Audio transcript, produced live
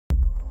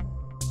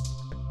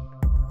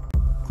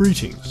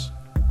Greetings.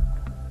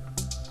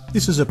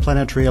 This is a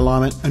planetary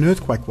alignment and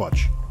earthquake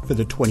watch for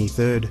the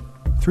 23rd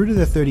through to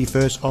the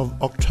 31st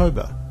of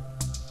October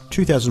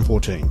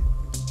 2014.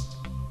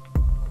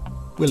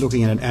 We're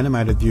looking at an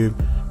animated view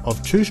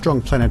of two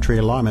strong planetary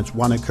alignments,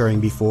 one occurring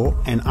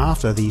before and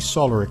after the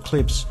solar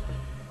eclipse,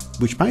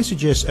 which may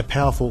suggest a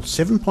powerful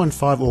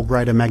 7.5 or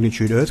greater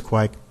magnitude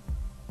earthquake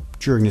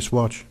during this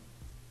watch.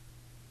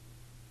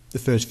 The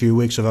first few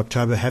weeks of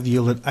October have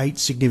yielded 8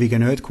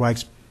 significant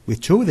earthquakes, with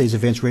 2 of these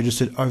events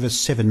registered over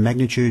 7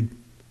 magnitude.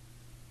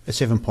 A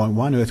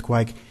 7.1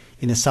 earthquake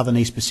in the southern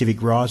East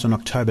Pacific Rise on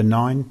October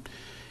 9,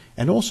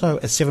 and also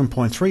a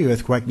 7.3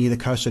 earthquake near the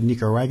coast of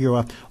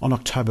Nicaragua on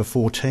October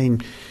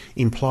 14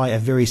 imply a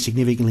very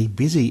significantly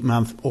busy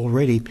month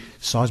already,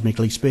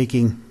 seismically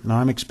speaking, and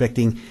I'm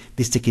expecting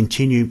this to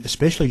continue,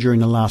 especially during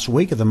the last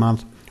week of the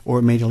month or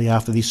immediately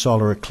after the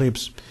solar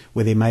eclipse,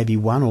 where there may be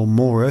 1 or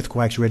more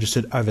earthquakes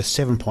registered over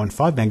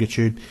 7.5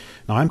 magnitude.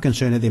 Now, I'm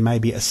concerned that there may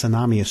be a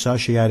tsunami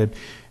associated,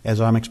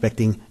 as I'm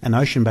expecting an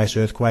ocean-based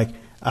earthquake,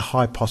 a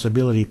high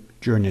possibility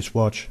during this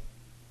watch.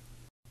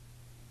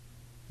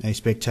 A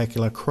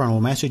spectacular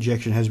coronal mass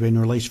ejection has been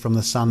released from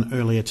the Sun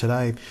earlier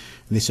today, and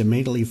this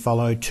immediately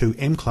followed 2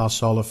 M-class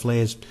solar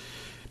flares.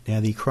 Now,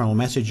 the coronal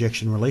mass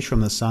ejection released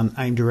from the Sun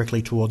aimed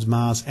directly towards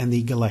Mars and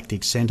the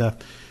galactic centre.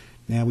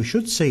 Now, we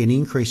should see an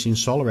increase in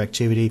solar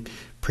activity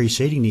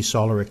preceding the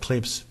solar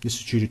eclipse. This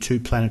is due to 2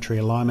 planetary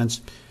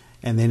alignments,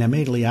 and then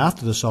immediately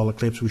after the solar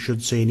eclipse we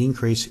should see an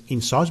increase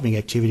in seismic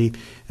activity,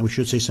 and we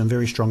should see some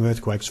very strong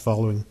earthquakes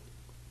following.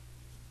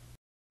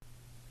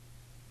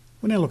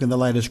 We're now looking at the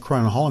latest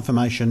coronal hole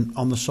information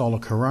on the solar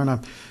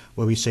corona,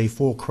 where we see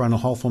 4 coronal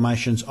hole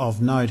formations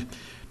of note.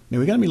 Now,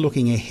 we're going to be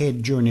looking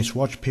ahead during this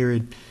watch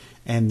period,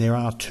 and there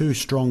are 2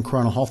 strong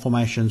coronal hole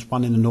formations,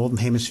 one in the northern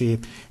hemisphere,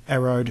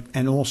 arrowed,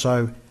 and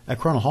also a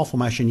coronal hole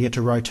formation yet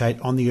to rotate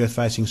on the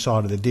Earth-facing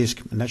side of the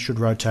disk, and that should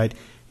rotate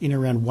in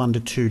around 1 to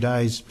 2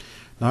 days.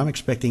 Now, I'm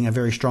expecting a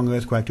very strong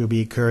earthquake to be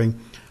occurring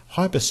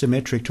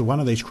hypersymmetric to one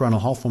of these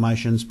coronal hole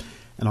formations,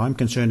 and I'm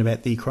concerned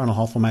about the coronal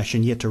hole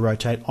formation yet to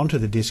rotate onto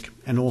the disk,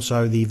 and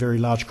also the very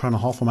large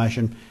coronal hole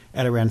formation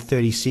at around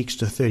 36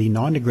 to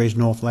 39 degrees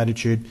north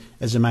latitude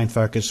as the main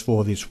focus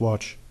for this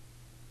watch.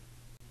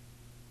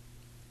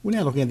 We're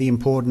now looking at the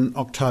important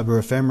October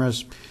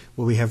ephemeris,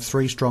 where we have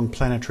 3 strong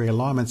planetary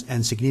alignments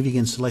and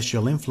significant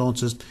celestial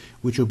influences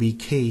which will be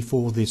key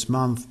for this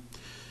month.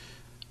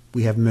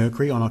 We have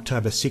Mercury on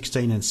October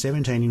 16 and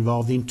 17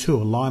 involved in 2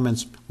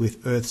 alignments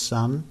with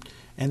Earth-Sun,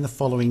 and the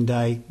following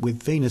day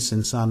with Venus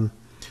and Sun.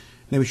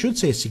 Now, we should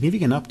see a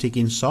significant uptick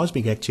in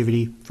seismic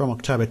activity from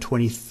October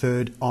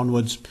 23rd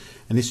onwards,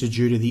 and this is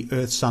due to the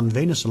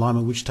Earth-Sun-Venus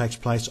alignment which takes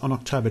place on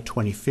October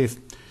 25th.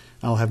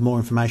 I'll have more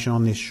information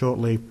on this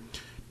shortly.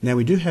 Now,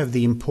 we do have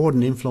the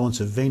important influence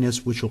of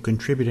Venus, which will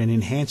contribute and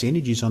enhance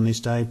energies on this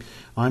day.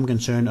 I'm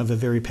concerned of a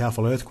very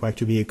powerful earthquake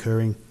to be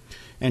occurring.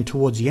 And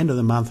towards the end of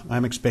the month,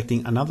 I'm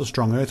expecting another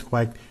strong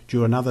earthquake due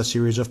to another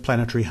series of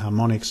planetary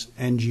harmonics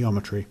and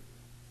geometry.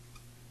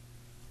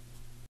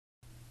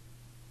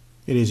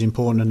 It is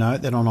important to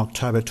note that on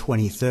October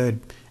 23rd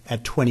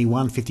at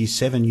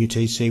 21:57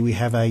 UTC, we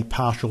have a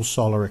partial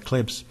solar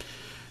eclipse.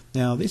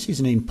 Now, this is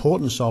an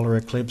important solar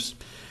eclipse.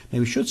 Now,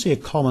 we should see a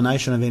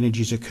culmination of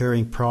energies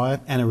occurring prior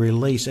and a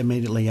release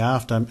immediately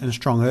after, and a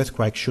strong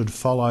earthquake should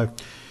follow.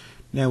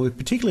 Now, we're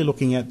particularly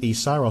looking at the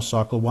Saros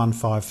cycle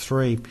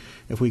 153.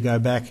 If we go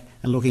back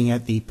and looking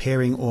at the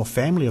pairing or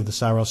family of the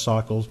Saros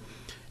cycles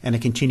and a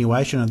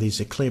continuation of this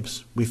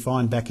eclipse, we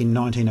find back in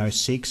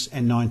 1906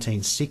 and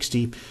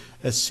 1960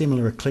 a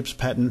similar eclipse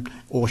pattern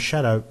or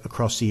shadow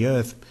across the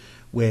Earth,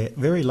 where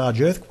very large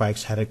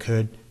earthquakes had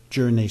occurred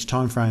during these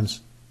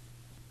timeframes.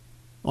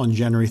 On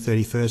January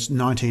 31st,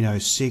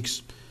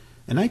 1906,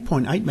 an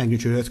 8.8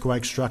 magnitude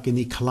earthquake struck in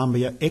the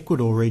Colombia,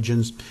 Ecuador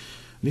regions.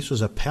 This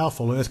was a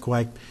powerful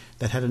earthquake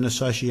that had an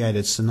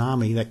associated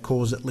tsunami that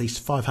caused at least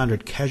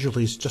 500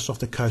 casualties just off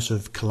the coast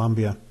of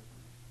Colombia.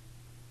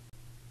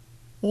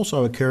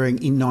 Also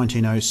occurring in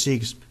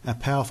 1906, a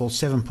powerful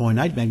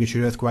 7.8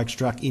 magnitude earthquake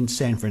struck in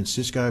San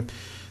Francisco.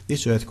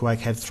 This earthquake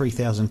had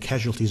 3,000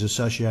 casualties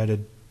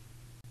associated.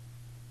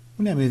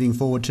 We're now moving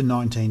forward to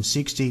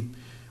 1960,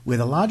 where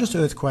the largest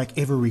earthquake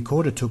ever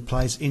recorded took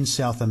place in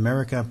South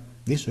America.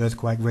 This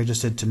earthquake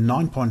registered to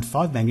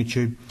 9.5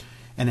 magnitude,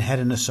 and it had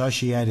an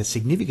associated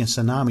significant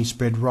tsunami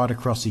spread right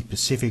across the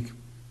Pacific.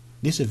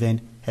 This event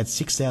had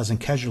 6,000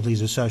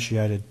 casualties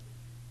associated.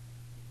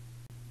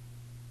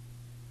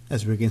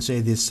 As we can see,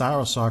 this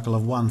Saros cycle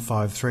of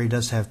 153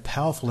 does have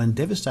powerful and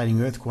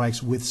devastating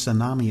earthquakes with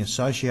tsunami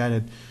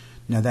associated.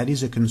 Now, that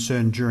is a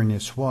concern during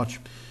this watch.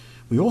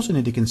 We also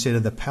need to consider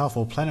the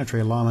powerful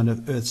planetary alignment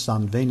of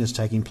Earth-Sun-Venus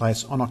taking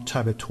place on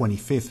October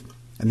 25th,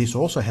 and this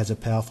also has a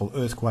powerful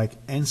earthquake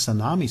and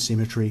tsunami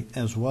symmetry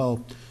as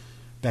well.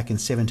 Back in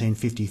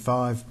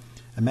 1755,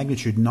 a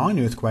magnitude 9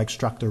 earthquake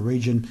struck the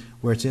region,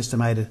 where it's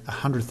estimated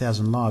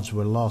 100,000 lives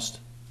were lost.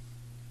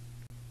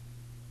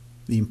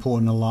 The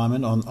important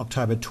alignment on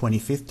October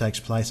 25th takes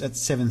place at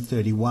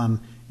 7:31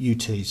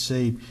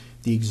 UTC.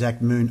 the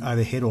exact moon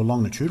overhead or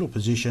longitudinal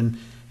position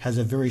has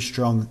a very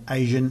strong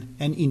Asian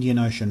and Indian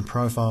Ocean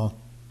profile.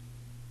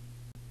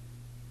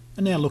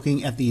 And now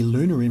looking at the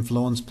lunar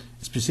influence,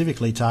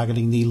 specifically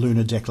targeting the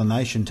lunar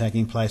declination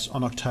taking place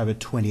on October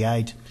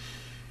 28.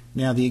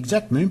 Now the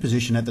exact moon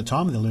position at the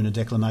time of the lunar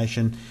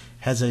declination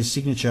has a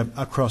signature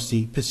across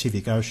the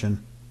Pacific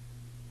Ocean.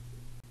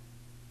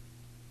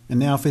 And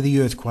now for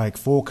the earthquake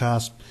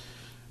forecast.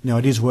 Now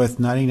it is worth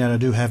noting that I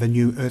do have a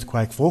new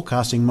earthquake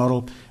forecasting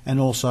model and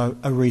also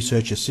a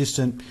research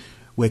assistant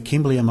where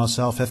Kimberly and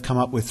myself have come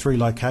up with 3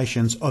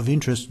 locations of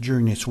interest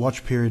during this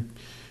watch period,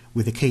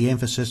 with a key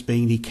emphasis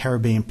being the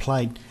Caribbean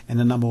Plate and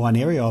the number 1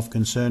 area of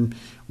concern,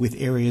 with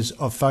areas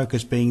of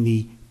focus being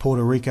the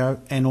Puerto Rico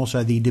and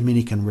also the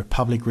Dominican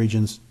Republic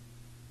regions.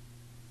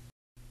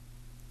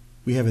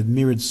 We have a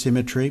mirrored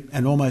symmetry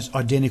and almost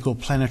identical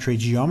planetary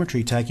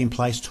geometry taking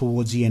place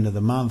towards the end of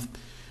the month,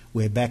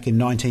 where back in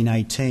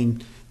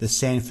 1918 the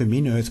San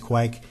Fermin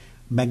earthquake,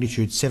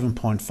 magnitude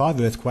 7.5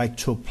 earthquake,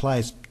 took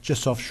place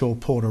just offshore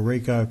Puerto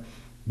Rico.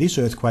 This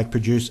earthquake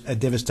produced a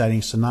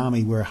devastating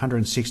tsunami where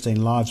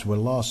 116 lives were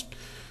lost.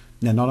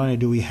 Now not only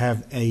do we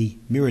have a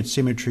mirrored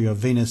symmetry of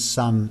Venus,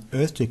 Sun,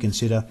 Earth to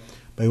consider,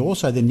 but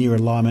also the near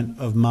alignment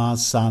of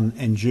Mars, Sun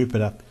and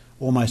Jupiter,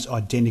 almost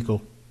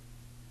identical.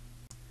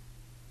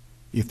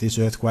 If this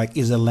earthquake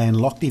is a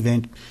landlocked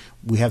event,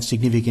 we have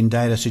significant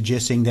data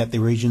suggesting that the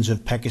regions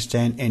of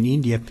Pakistan and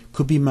India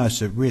could be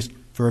most at risk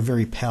for a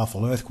very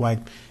powerful earthquake,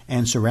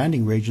 and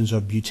surrounding regions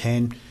of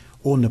Bhutan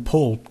or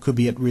Nepal could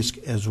be at risk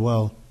as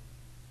well.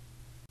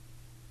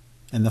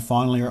 And the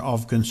final area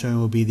of concern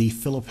will be the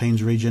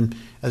Philippines region,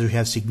 as we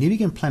have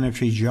significant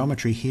planetary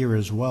geometry here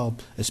as well,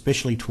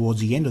 especially towards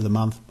the end of the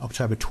month,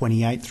 October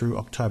 28 through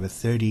October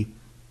 30,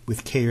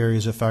 with key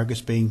areas of focus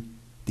being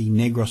the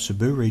Negros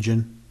Cebu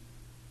region,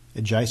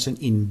 adjacent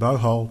in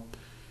Bohol,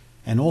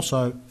 and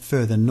also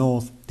further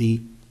north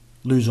the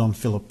Luzon,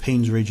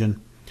 Philippines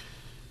region.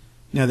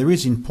 Now there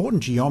is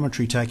important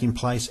geometry taking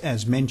place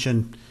as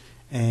mentioned,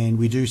 and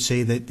we do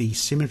see that the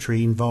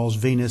symmetry involves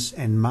Venus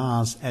and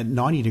Mars at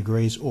 90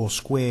 degrees or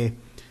square,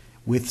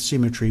 with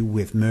symmetry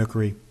with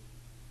Mercury.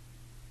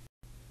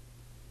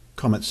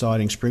 Comet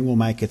Siding Spring will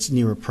make its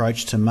near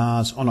approach to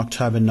Mars on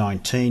October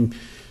 19,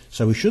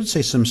 so we should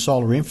see some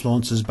solar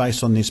influences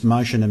based on this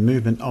motion and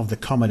movement of the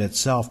comet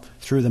itself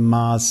through the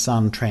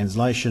Mars-Sun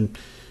translation.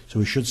 So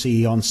we should see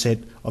the onset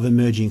of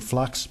emerging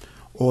flux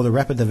or the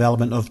rapid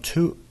development of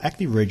 2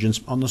 active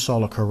regions on the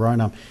solar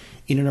corona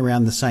in and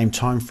around the same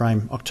time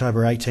frame,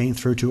 October 18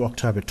 through to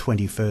October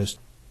 21st.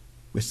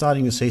 We're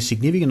starting to see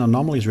significant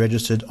anomalies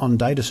registered on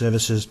data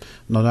services,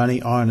 not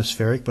only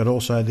ionospheric but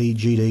also the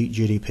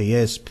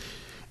GDPS.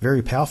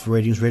 Very powerful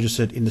readings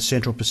registered in the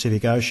Central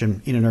Pacific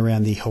Ocean in and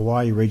around the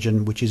Hawaii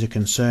region, which is a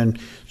concern,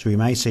 so we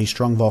may see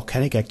strong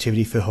volcanic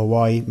activity for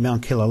Hawaii,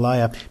 Mount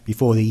Kilauea,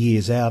 before the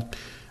year's out.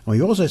 And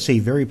we also see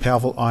very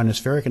powerful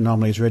ionospheric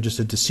anomalies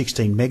registered to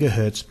 16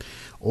 megahertz,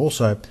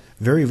 also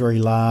very, very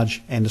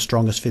large and the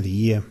strongest for the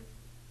year.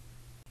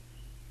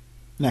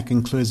 And that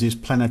concludes this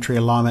planetary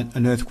alignment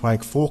and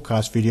earthquake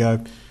forecast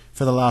video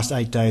for the last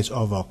 8 days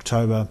of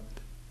October.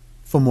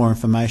 For more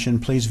information,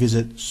 please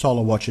visit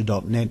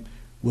solarwatcher.net,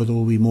 where there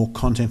will be more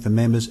content for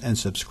members and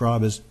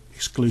subscribers,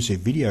 exclusive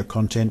video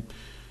content,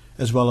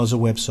 as well as a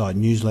website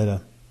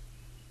newsletter.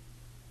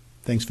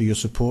 Thanks for your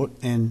support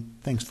and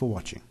thanks for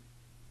watching.